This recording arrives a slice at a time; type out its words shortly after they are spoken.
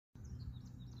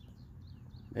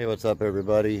Hey, what's up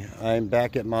everybody? I'm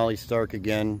back at Molly Stark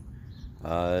again.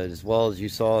 As well as you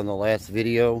saw in the last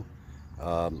video,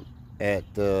 at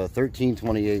the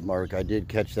 1328 mark, I did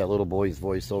catch that little boy's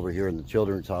voice over here in the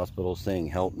children's hospital saying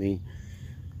help me.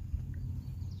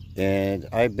 And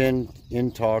I've been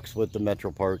in talks with the Metro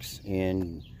Parks,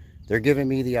 and they're giving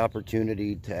me the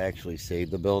opportunity to actually save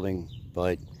the building,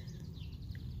 but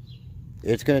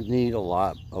it's going to need a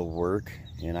lot of work,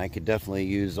 and I could definitely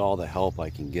use all the help I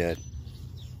can get.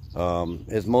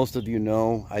 As most of you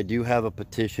know, I do have a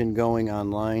petition going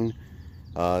online.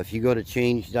 If you go to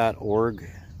change.org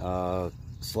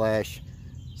slash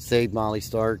save Molly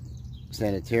Stark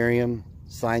Sanitarium,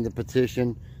 sign the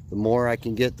petition. The more I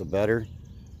can get, the better.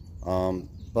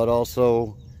 But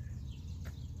also,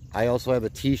 I also have a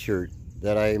t-shirt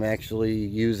that I am actually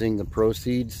using the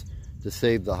proceeds to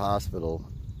save the hospital.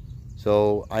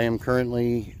 So I am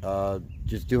currently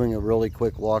just doing a really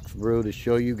quick walkthrough to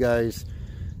show you guys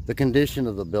the condition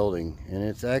of the building, and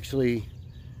it's actually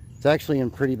in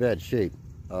pretty bad shape.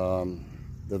 The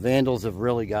vandals have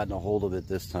really gotten a hold of it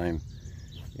this time,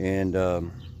 and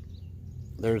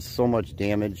there's so much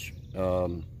damage.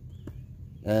 And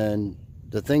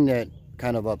the thing that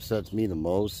kind of upsets me the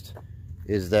most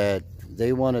is that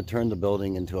they want to turn the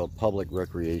building into a public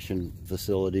recreation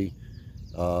facility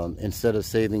instead of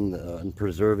saving and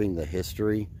preserving the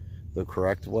history the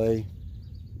correct way.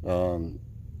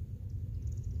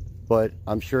 But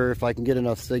I'm sure if I can get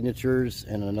enough signatures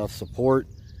and enough support,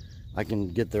 I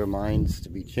can get their minds to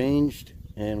be changed,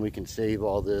 and we can save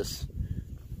all this.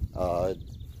 And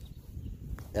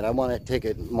I want to take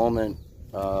a moment,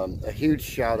 a huge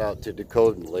shout out to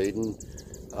Dakota and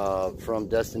Layden from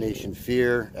Destination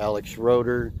Fear, Alex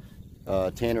Schroeder,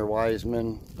 Tanner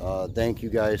Wiseman. Thank you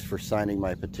guys for signing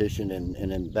my petition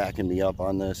and backing me up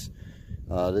on this.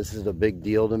 This is a big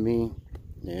deal to me,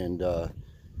 and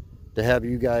to have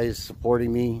you guys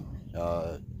supporting me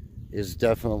is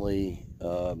definitely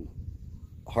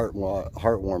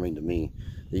heartwarming to me,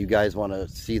 that you guys want to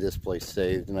see this place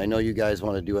saved. And I know you guys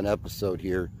want to do an episode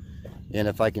here, and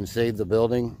if I can save the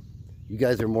building, you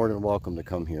guys are more than welcome to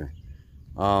come here.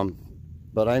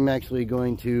 But I'm actually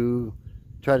going to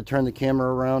try to turn the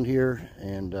camera around here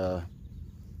and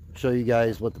show you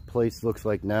guys what the place looks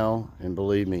like now, and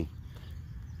believe me,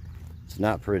 it's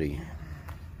not pretty.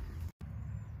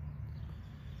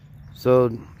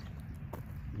 So,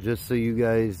 just so you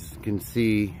guys can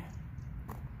see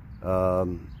what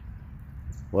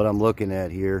I'm looking at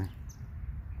here.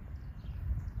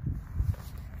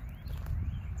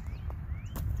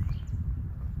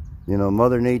 You know,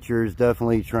 Mother Nature is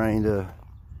definitely trying to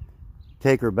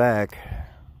take her back.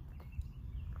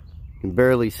 You can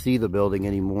barely see the building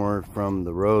anymore from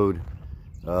the road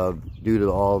due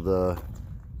to all the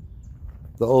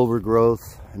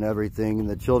overgrowth and everything, and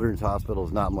the children's hospital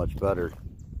is not much better.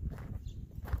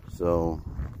 So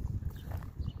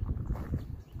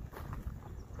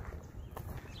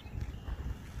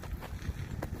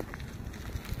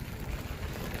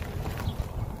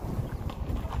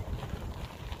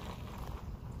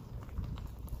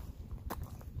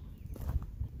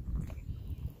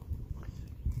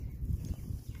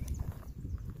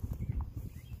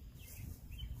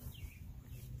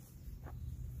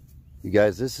you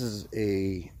guys, this is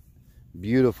a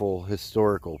beautiful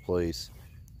historical place,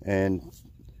 and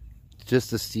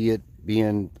just to see it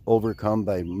being overcome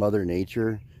by Mother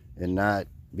Nature and not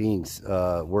being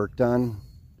worked on,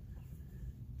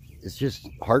 it's just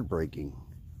heartbreaking.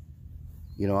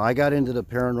 You know, I got into the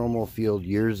paranormal field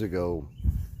years ago,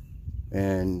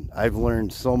 and I've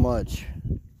learned so much,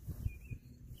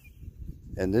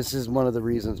 and this is one of the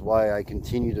reasons why I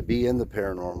continue to be in the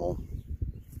paranormal,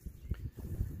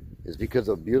 is because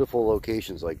of beautiful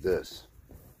locations like this.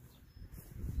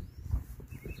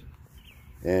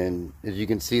 And as you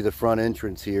can see, the front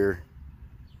entrance here,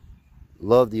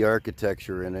 love the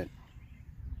architecture in it.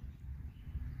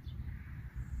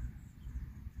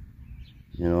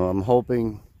 You know, I'm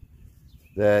hoping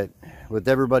that with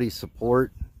everybody's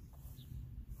support,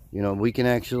 you know, we can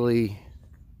actually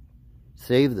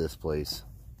save this place.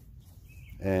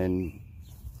 And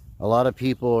a lot of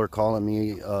people are calling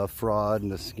me a fraud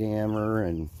and a scammer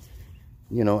and,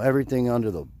 you know, everything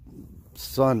under the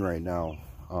sun right now.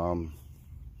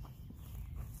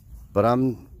 But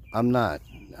I'm not.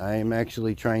 I'm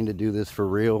actually trying to do this for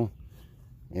real.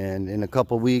 And in a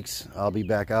couple weeks, I'll be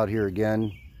back out here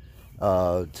again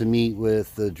to meet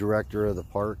with the director of the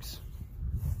parks.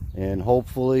 And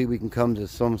hopefully we can come to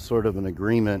some sort of an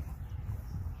agreement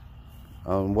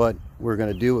on what we're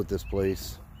going to do with this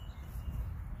place.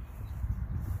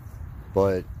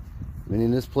 But I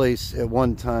mean, this place at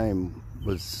one time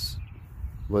was,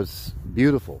 was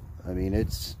beautiful. I mean,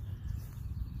 it's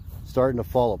starting to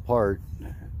fall apart,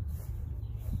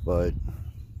 but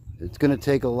it's going to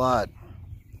take a lot.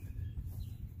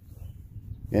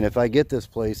 And if I get this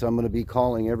place, I'm going to be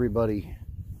calling everybody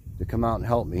to come out and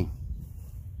help me.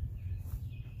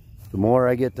 The more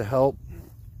I get to help,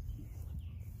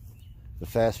 the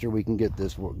faster we can get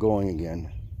this going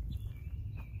again.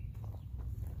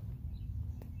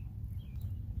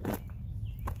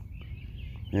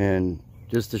 And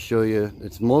just to show you,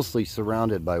 it's mostly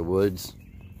surrounded by woods.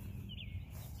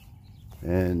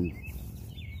 And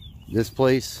this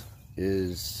place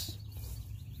is,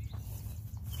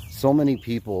 so many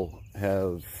people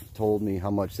have told me how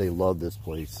much they love this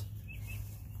place.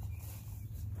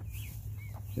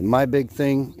 And my big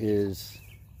thing is,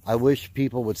 I wish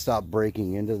people would stop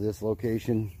breaking into this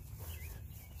location,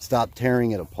 stop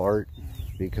tearing it apart,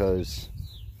 because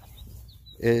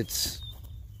it's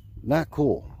not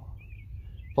cool.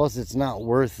 Plus, it's not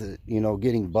worth it, you know,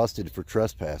 getting busted for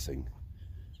trespassing.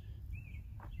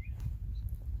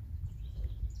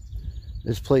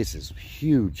 This place is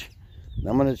huge.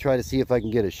 I'm going to try to see if I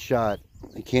can get a shot.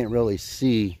 I can't really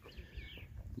see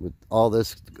with all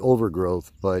this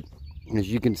overgrowth, but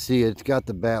as you can see, it's got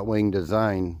the batwing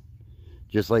design,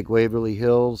 just like Waverly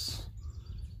Hills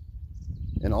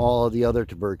and all of the other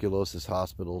tuberculosis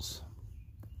hospitals.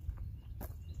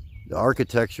 The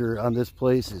architecture on this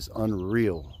place is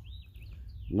unreal.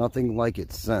 Nothing like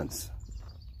it since.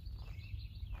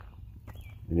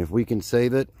 And if we can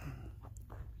save it,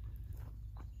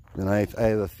 then I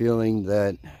have a feeling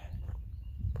that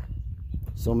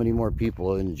so many more people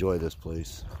will enjoy this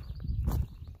place.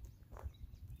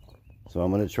 So I'm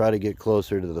going to try to get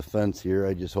closer to the fence here.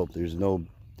 I just hope there's no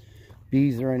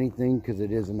bees or anything, because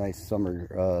it is a nice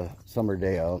summer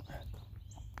day out.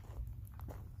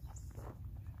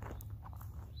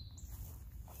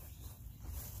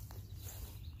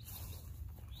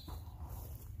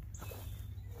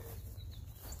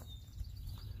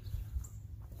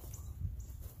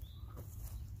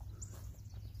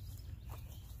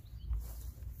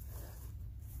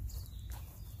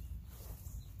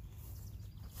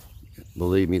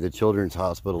 Believe me, the children's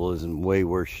hospital is in way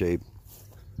worse shape.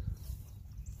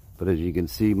 But as you can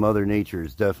see, Mother Nature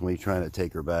is definitely trying to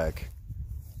take her back.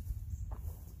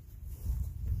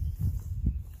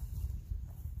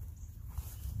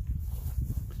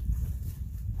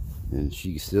 And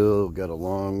she's still got a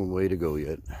long way to go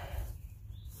yet.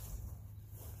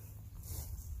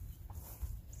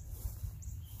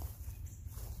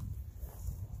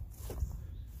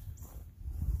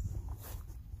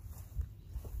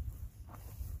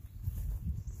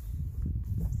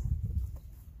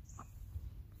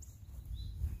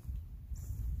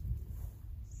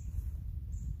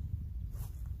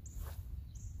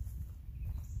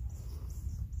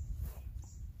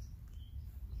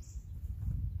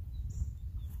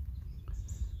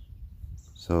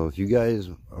 So if you guys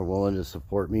are willing to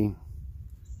support me,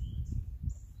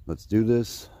 let's do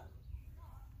this.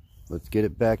 Let's get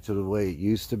it back to the way it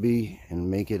used to be and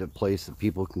make it a place that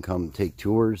people can come take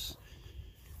tours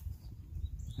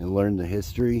and learn the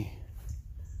history.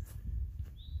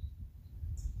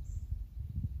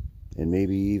 And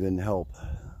maybe even help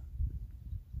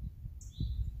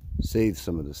save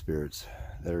some of the spirits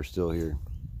that are still here.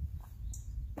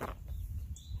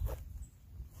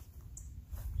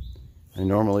 I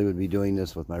normally would be doing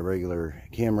this with my regular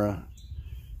camera,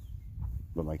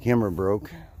 but my camera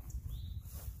broke.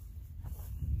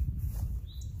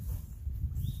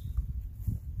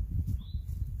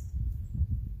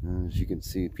 And as you can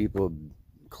see, people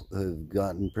have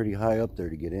gotten pretty high up there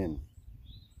to get in.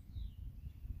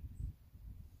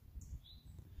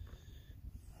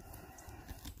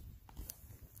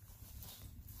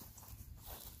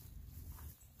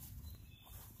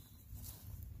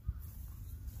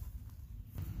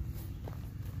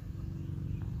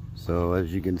 So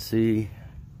as you can see,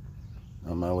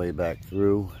 on my way back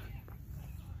through,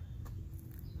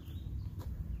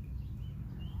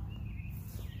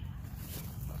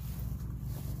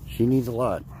 she needs a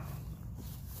lot.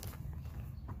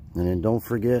 And then don't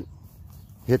forget,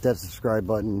 hit that subscribe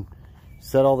button,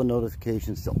 set all the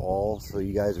notifications to all so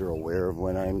you guys are aware of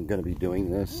when I'm going to be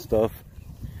doing this stuff.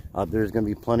 There's going to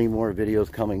be plenty more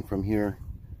videos coming from here,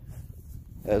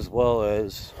 as well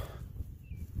as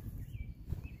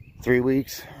 3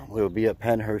 weeks we'll be at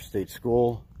Pennhurst State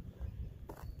School.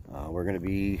 We're going to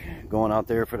be going out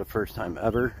there for the first time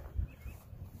ever.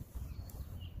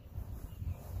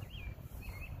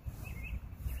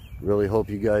 Really hope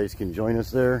you guys can join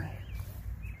us there.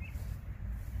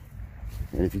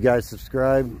 And if you guys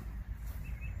subscribe,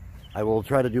 I will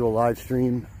try to do a live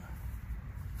stream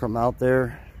from out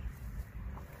there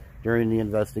during the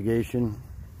investigation.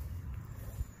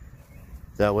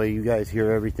 That way you guys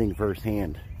hear everything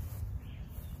firsthand.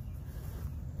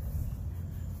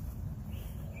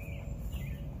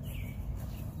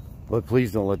 But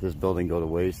please don't let this building go to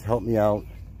waste. Help me out.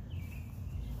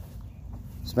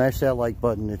 Smash that like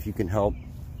button if you can help.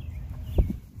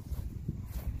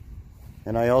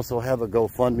 And I also have a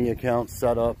GoFundMe account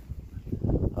set up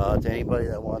to anybody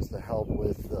that wants to help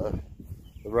with the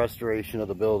restoration of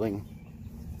the building,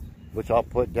 which I'll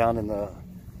put down in the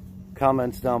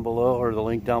comments down below, or the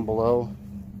link down below.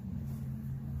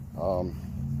 You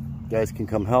guys can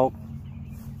come help.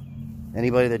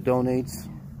 Anybody that donates,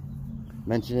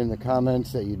 mention in the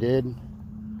comments that you did, and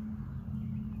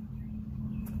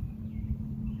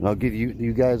I'll give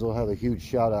you guys will have a huge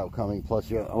shout out coming. Plus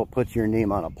I'll put your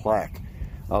name on a plaque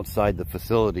outside the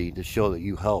facility to show that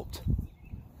you helped.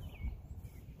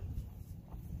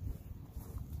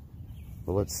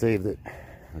 But let's save it.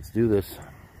 Let's do this.